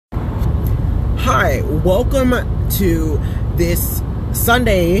Hi, welcome to this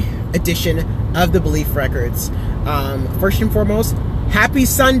Sunday edition of the Belief Records. First and foremost, happy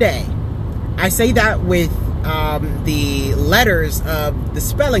Sunday. I say that with the letters of the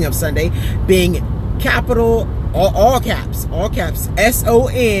spelling of Sunday being capital, all caps,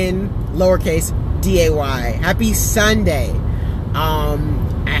 S-O-N, lowercase D-A-Y. Happy Sunday.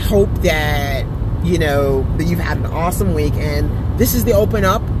 I hope that, that you've had an awesome week, and this is the open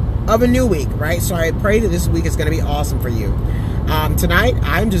up of a new week, right? So I pray that this week is going to be awesome for you. Tonight,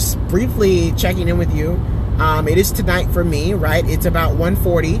 I'm just briefly checking in with you. It is tonight for me, right? It's about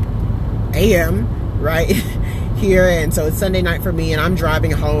 1:40 a.m., right, here, and so it's Sunday night for me, and I'm driving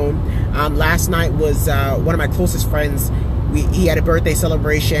home. Last night was one of my closest friends. He had a birthday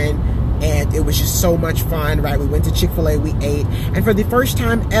celebration, and it was just so much fun, right? We went to Chick-fil-A, we ate, and for the first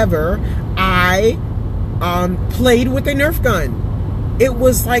time ever, I played with a Nerf gun. It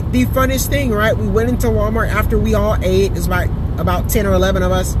was like the funnest thing, right? We went into Walmart after we all ate. It's about 10 or 11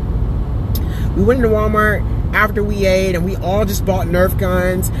 of us. We went into Walmart after we ate, and we all just bought Nerf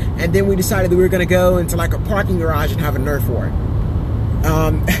guns, and then we decided that we were going to go into like a parking garage and have a Nerf war.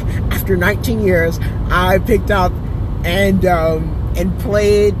 After 19 years, I picked up and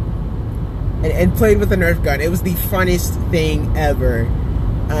played with a Nerf gun. It was the funnest thing ever.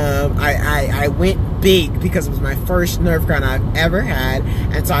 I went big because it was my first Nerf gun I've ever had,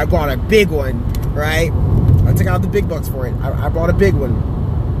 and so I bought a big one, right? I took out the big bucks for it. I bought a big one,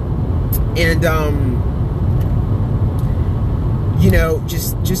 and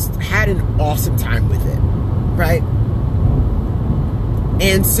just had an awesome time with it, right?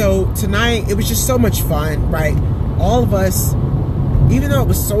 And so tonight it was just so much fun, right? All of us, even though it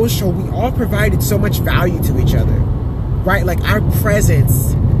was social, we all provided so much value to each other, right? Like our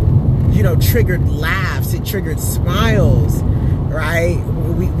presence, triggered laughs, it triggered smiles, right?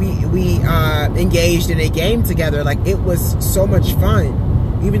 We engaged in a game together. Like, it was so much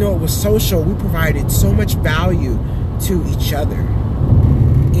fun. Even though it was social, we provided so much value to each other.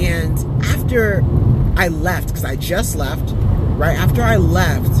 And after I left, because I just left, right? After I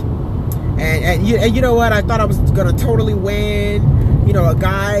left, and you know what? I thought I was gonna totally win. A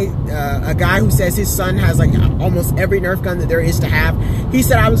guy who says his son has like almost every Nerf gun that there is to have. He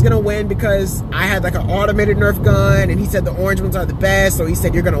said I was gonna win because I had like an automated Nerf gun, and he said the orange ones are the best. So he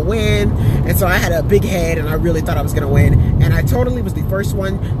said you're gonna win, and so I had a big head, and I really thought I was gonna win, and I totally was the first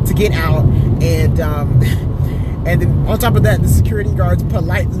one to get out, and then on top of that, the security guards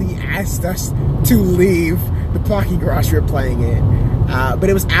politely asked us to leave the parking garage we were playing in. But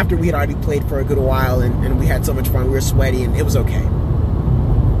it was after we had already played for a good while, and we had so much fun. We were sweaty, and it was okay.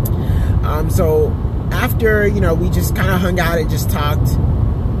 So after, we just kind of hung out and just talked,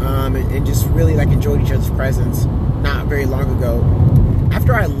 and just really like enjoyed each other's presence not very long ago.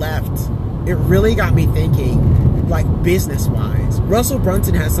 After I left, it really got me thinking, like, business-wise. Russell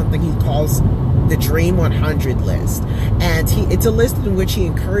Brunson has something he calls the Dream 100 list, and it's a list in which he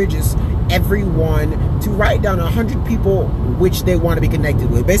encourages everyone to write down 100 people which they want to be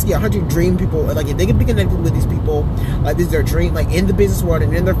connected with. Basically 100 dream people. Like, if they can be connected with these people, like, this is their dream, like in the business world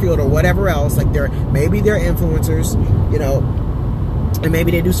and in their field or whatever else, like maybe they're influencers, and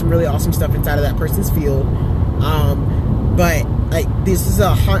maybe they do some really awesome stuff inside of that person's field, but like, this is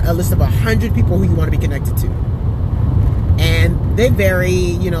a list of 100 people who you want to be connected to. And they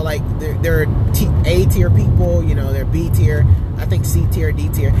vary, like they're A tier people, they're B tier, I think C tier, D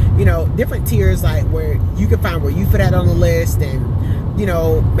tier, different tiers, like where you can find where you fit at on the list, and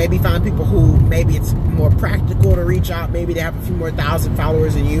maybe find people who maybe it's more practical to reach out. Maybe they have a few more thousand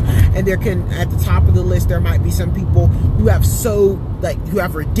followers than you, and at the top of the list there might be some people who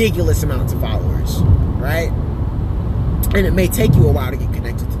have ridiculous amounts of followers, right? And it may take you a while to get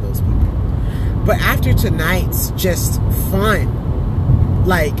connected to those people. But after tonight's just fun,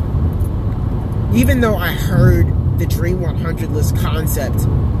 like, even though I heard the Dream 100 list concept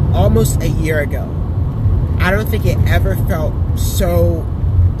almost a year ago, I don't think it ever felt so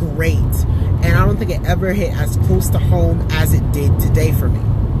great, and I don't think it ever hit as close to home as it did today for me,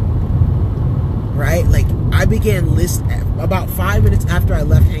 right? Like, I began about 5 minutes after I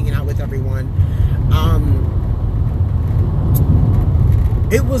left hanging out with everyone.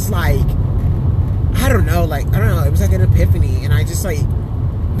 It was like, I don't know, it was like an epiphany, and I just, like,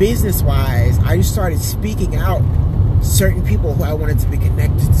 business-wise, I just started speaking out certain people who I wanted to be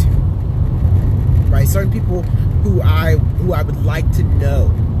connected to, right? Certain people who I would like to know,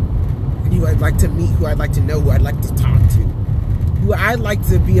 who I'd like to meet, who I'd like to know, who I'd like to talk to, who I'd like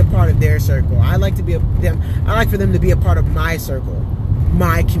to be a part of their circle. I like for them to be a part of my circle,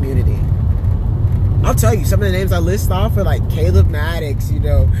 my community. I'll tell you, some of the names I list off are like Caleb Maddox,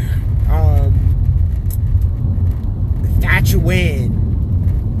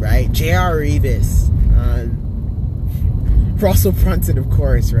 Wynn, right? J.R. Reeves, Russell Brunson, of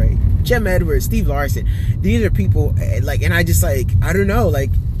course, right? Jem Edwards, Steve Larson. These are people, like, and I just, like, I don't know, like,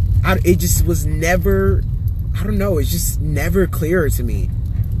 it just was never, I don't know, it's just never clearer to me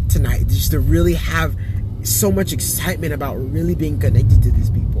tonight, just to really have so much excitement about really being connected to these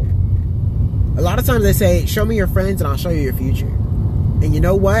people. A lot of times they say, show me your friends and I'll show you your future. And you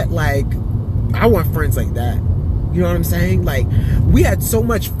know what? Like, I want friends like that. You know what I'm saying? Like, we had so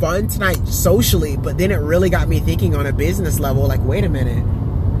much fun tonight socially, but then it really got me thinking on a business level, like, wait a minute.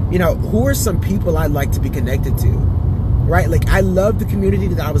 You know, who are some people I'd like to be connected to? Right? Like, I love the community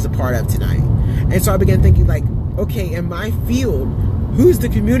that I was a part of tonight. And so I began thinking, like, okay, in my field, who's the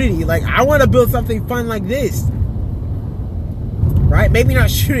community? Like, I want to build something fun like this. Right? Maybe not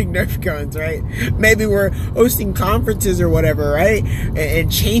shooting Nerf guns, right? Maybe we're hosting conferences or whatever, right?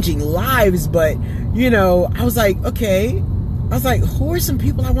 And changing lives. But, you know, I was like, okay. I was like, who are some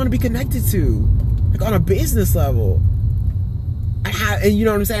people I want to be connected to? Like, on a business level. And you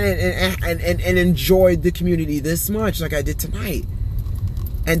know what I'm saying? And enjoyed the community this much like I did tonight.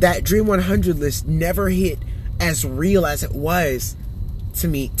 And that Dream 100 list never hit as real as it was to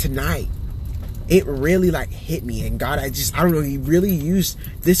me tonight. It really, like, hit me. And God, I don't know, he really used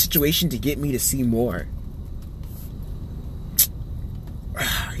this situation to get me to see more.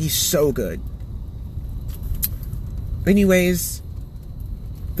 He's so good. Anyways,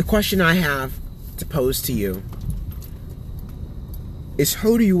 the question I have to pose to you is,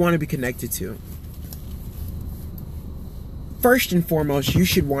 who do you want to be connected to? First and foremost, you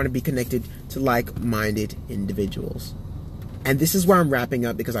should want to be connected to like-minded individuals. And this is where I'm wrapping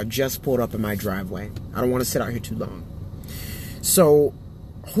up, because I just pulled up in my driveway. I don't want to sit out here too long. So,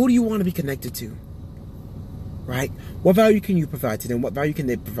 who do you want to be connected to? Right? What value can you provide to them? What value can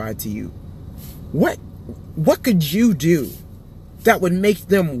they provide to you? What could you do that would make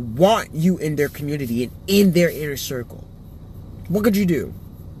them want you in their community and in their inner circle? What could you do?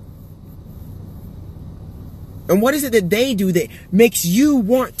 And what is it that they do that makes you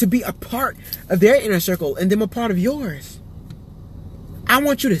want to be a part of their inner circle and them a part of yours? I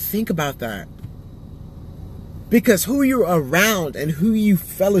want you to think about that. Because who you're around and who you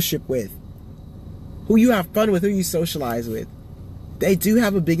fellowship with, who you have fun with, who you socialize with, they do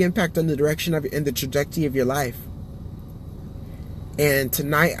have a big impact on the direction of and the trajectory of your life. And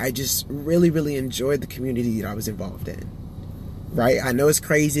tonight, I just really, really enjoyed the community that I was involved in. Right? I know it's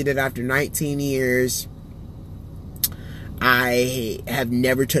crazy that after 19 years, I have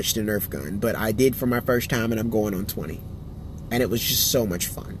never touched a Nerf gun, but I did for my first time, and I'm going on 20. And it was just so much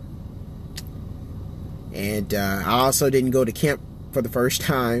fun. And I also didn't go to camp for the first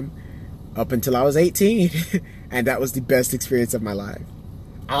time up until I was 18. And that was the best experience of my life.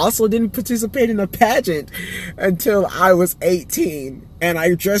 I also didn't participate in a pageant until I was 18. And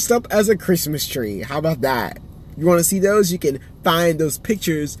I dressed up as a Christmas tree. How about that? You want to see those? You can find those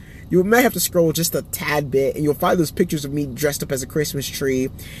pictures. You may have to scroll just a tad bit, and you'll find those pictures of me dressed up as a Christmas tree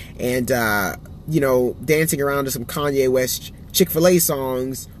and, you know, dancing around to some Kanye West Chick-fil-A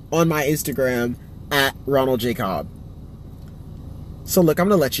songs on my Instagram at Ronald J. Cobb. So look, I'm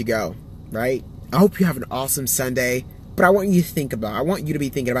going to let you go, right? I hope you have an awesome Sunday, but I want you to be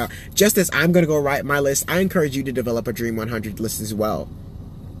thinking about, just as I'm going to go write my list, I encourage you to develop a Dream 100 list as well.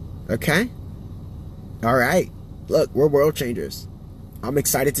 Okay? All right. Look, we're world changers. I'm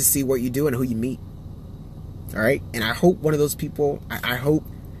excited to see what you do and who you meet. All right? And I hope one of those people, I hope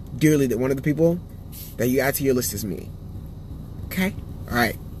dearly that one of the people that you add to your list is me. Okay? All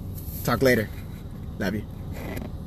right. Talk later. Love you.